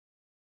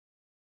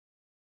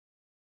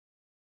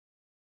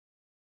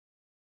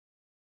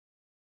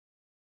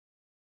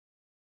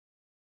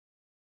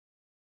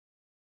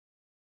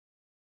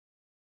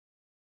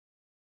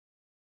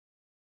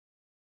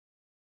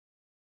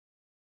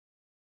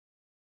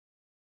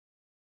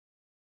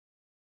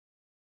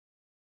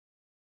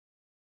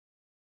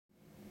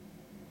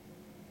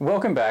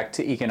Welcome back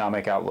to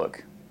Economic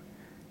Outlook.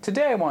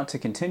 Today I want to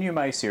continue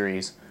my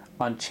series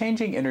on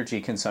changing energy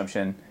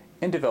consumption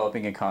in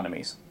developing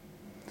economies.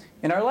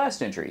 In our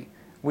last entry,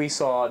 we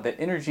saw that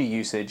energy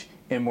usage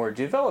in more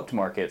developed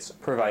markets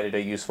provided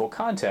a useful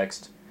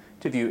context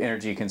to view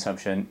energy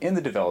consumption in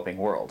the developing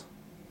world.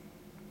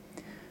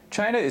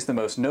 China is the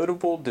most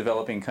notable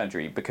developing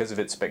country because of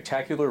its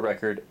spectacular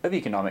record of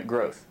economic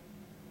growth.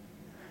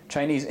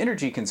 Chinese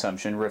energy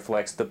consumption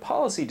reflects the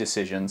policy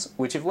decisions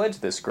which have led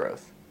to this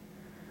growth.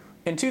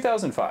 In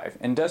 2005,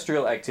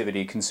 industrial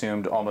activity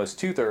consumed almost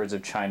two-thirds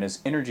of China's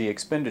energy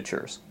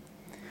expenditures.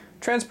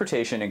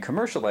 Transportation and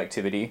commercial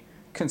activity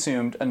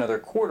consumed another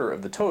quarter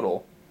of the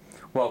total,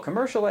 while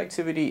commercial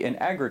activity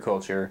and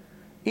agriculture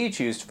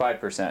each used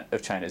 5%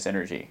 of China's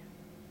energy.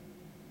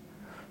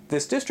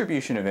 This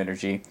distribution of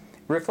energy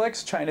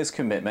reflects China's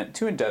commitment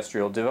to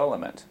industrial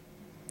development.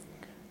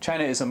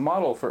 China is a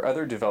model for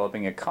other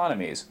developing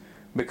economies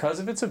because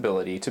of its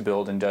ability to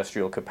build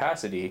industrial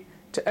capacity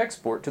to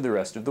export to the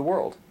rest of the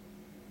world.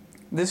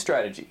 This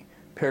strategy,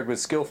 paired with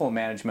skillful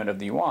management of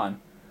the yuan,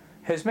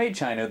 has made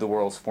China the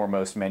world's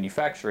foremost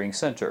manufacturing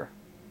center.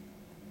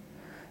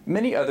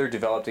 Many other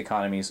developed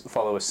economies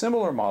follow a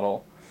similar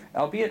model,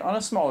 albeit on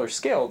a smaller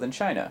scale than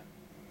China.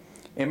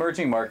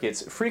 Emerging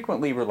markets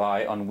frequently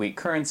rely on weak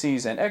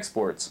currencies and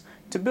exports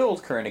to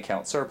build current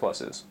account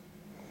surpluses.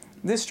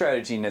 This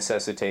strategy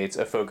necessitates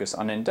a focus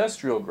on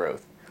industrial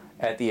growth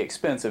at the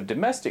expense of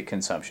domestic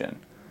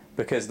consumption,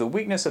 because the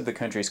weakness of the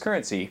country's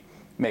currency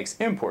makes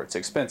imports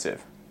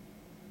expensive.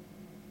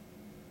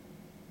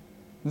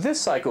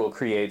 This cycle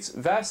creates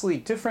vastly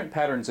different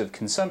patterns of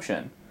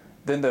consumption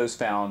than those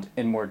found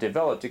in more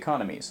developed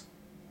economies.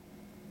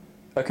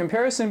 A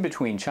comparison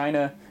between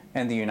China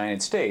and the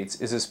United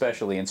States is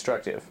especially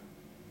instructive.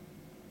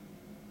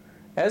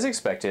 As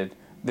expected,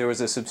 there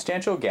was a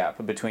substantial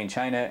gap between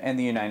China and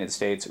the United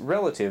States'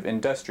 relative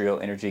industrial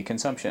energy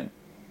consumption.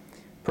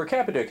 Per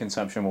capita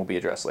consumption will be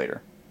addressed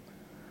later.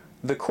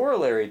 The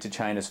corollary to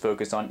China's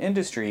focus on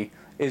industry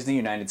is the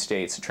United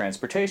States'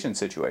 transportation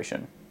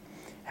situation.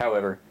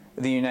 However,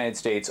 the United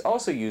States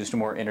also used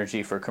more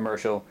energy for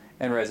commercial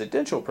and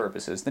residential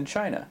purposes than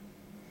China.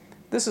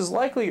 This is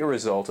likely a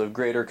result of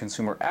greater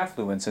consumer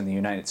affluence in the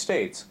United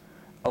States,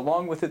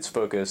 along with its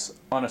focus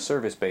on a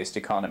service-based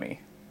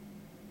economy.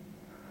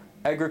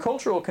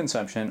 Agricultural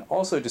consumption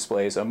also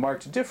displays a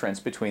marked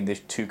difference between the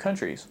two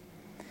countries.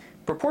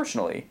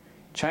 Proportionally,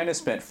 China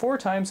spent 4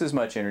 times as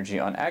much energy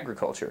on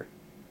agriculture.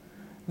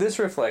 This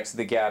reflects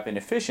the gap in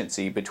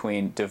efficiency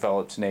between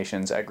developed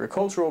nations'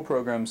 agricultural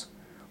programs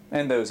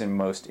and those in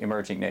most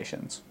emerging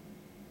nations.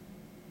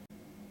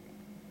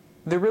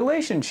 The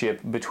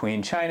relationship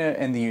between China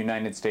and the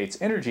United States'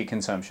 energy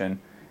consumption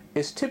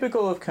is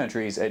typical of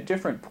countries at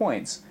different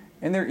points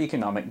in their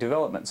economic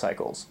development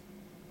cycles.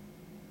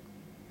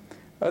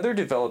 Other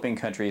developing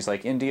countries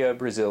like India,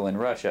 Brazil, and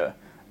Russia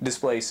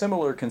display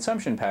similar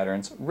consumption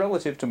patterns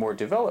relative to more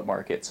developed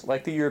markets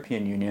like the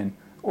European Union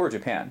or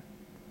Japan.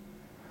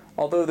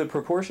 Although the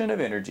proportion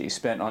of energy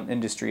spent on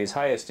industry is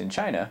highest in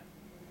China,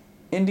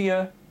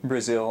 India,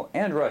 Brazil,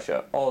 and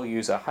Russia all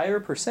use a higher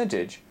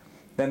percentage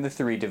than the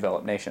 3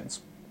 developed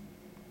nations.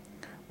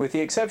 With the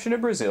exception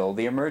of Brazil,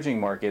 the emerging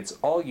markets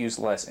all use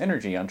less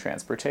energy on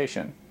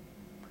transportation.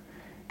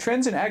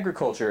 Trends in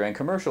agriculture and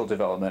commercial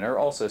development are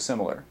also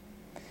similar.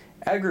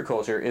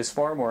 Agriculture is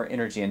far more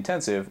energy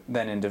intensive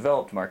than in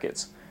developed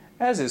markets,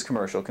 as is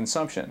commercial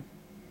consumption.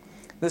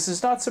 This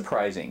is not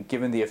surprising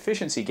given the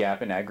efficiency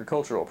gap in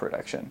agricultural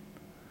production.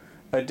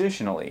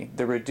 Additionally,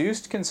 the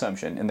reduced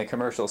consumption in the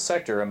commercial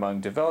sector among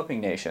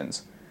developing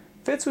nations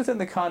fits within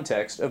the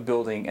context of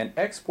building an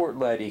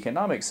export-led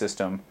economic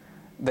system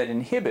that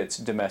inhibits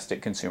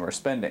domestic consumer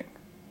spending.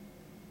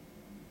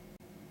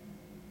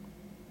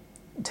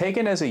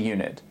 Taken as a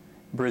unit,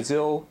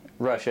 Brazil,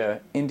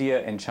 Russia,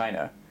 India, and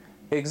China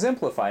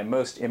exemplify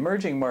most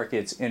emerging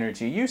markets'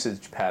 energy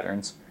usage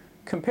patterns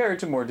compared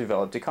to more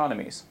developed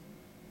economies.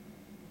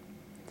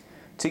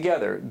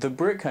 Together, the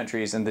BRIC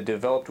countries in the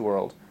developed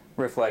world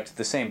reflect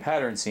the same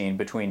pattern seen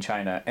between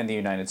China and the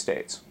United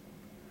States.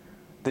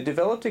 The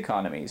developed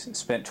economies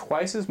spent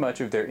twice as much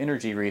of their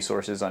energy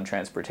resources on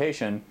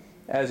transportation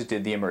as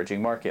did the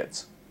emerging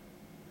markets.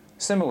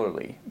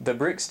 Similarly, the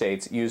BRIC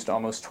states used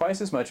almost twice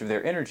as much of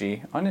their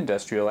energy on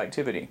industrial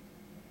activity.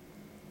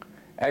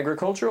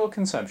 Agricultural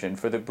consumption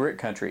for the BRIC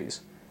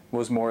countries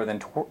was more than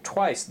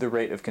twice the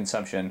rate of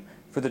consumption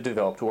for the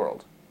developed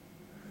world.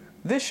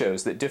 This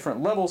shows that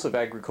different levels of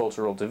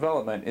agricultural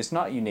development is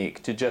not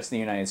unique to just the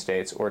United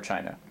States or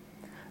China.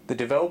 The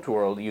developed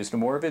world used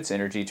more of its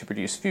energy to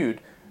produce food,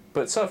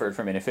 but suffered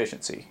from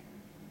inefficiency.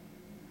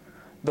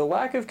 The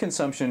lack of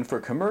consumption for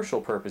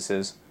commercial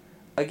purposes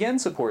again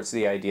supports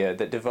the idea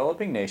that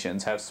developing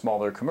nations have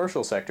smaller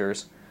commercial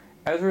sectors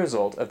as a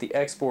result of the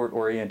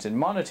export-oriented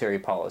monetary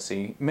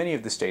policy many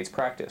of the states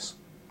practice.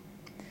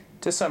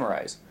 To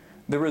summarize,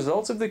 the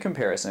results of the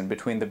comparison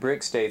between the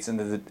BRIC states and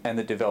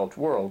the developed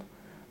world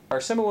are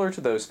similar to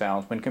those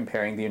found when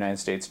comparing the United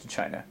States to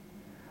China.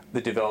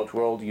 The developed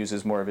world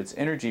uses more of its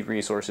energy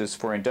resources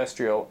for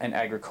industrial and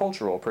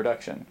agricultural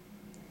production.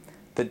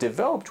 The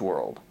developed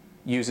world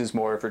uses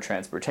more for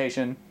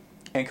transportation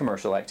and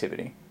commercial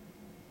activity.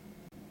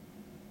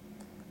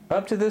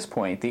 Up to this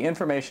point, the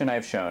information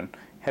I've shown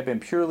have been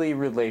purely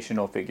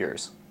relational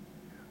figures.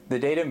 The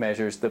data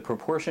measures the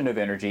proportion of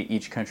energy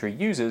each country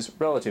uses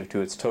relative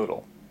to its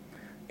total.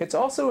 It's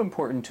also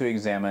important to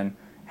examine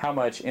how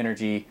much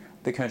energy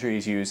the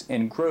countries use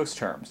in gross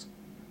terms.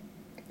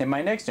 In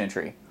my next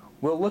entry,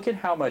 we'll look at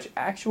how much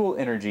actual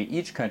energy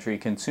each country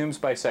consumes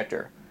by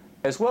sector,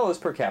 as well as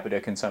per capita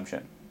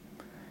consumption.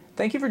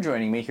 Thank you for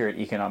joining me here at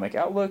Economic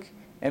Outlook,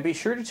 and be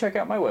sure to check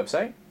out my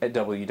website at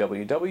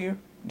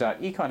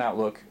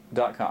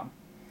www.econoutlook.com.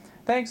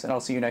 Thanks, and I'll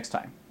see you next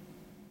time.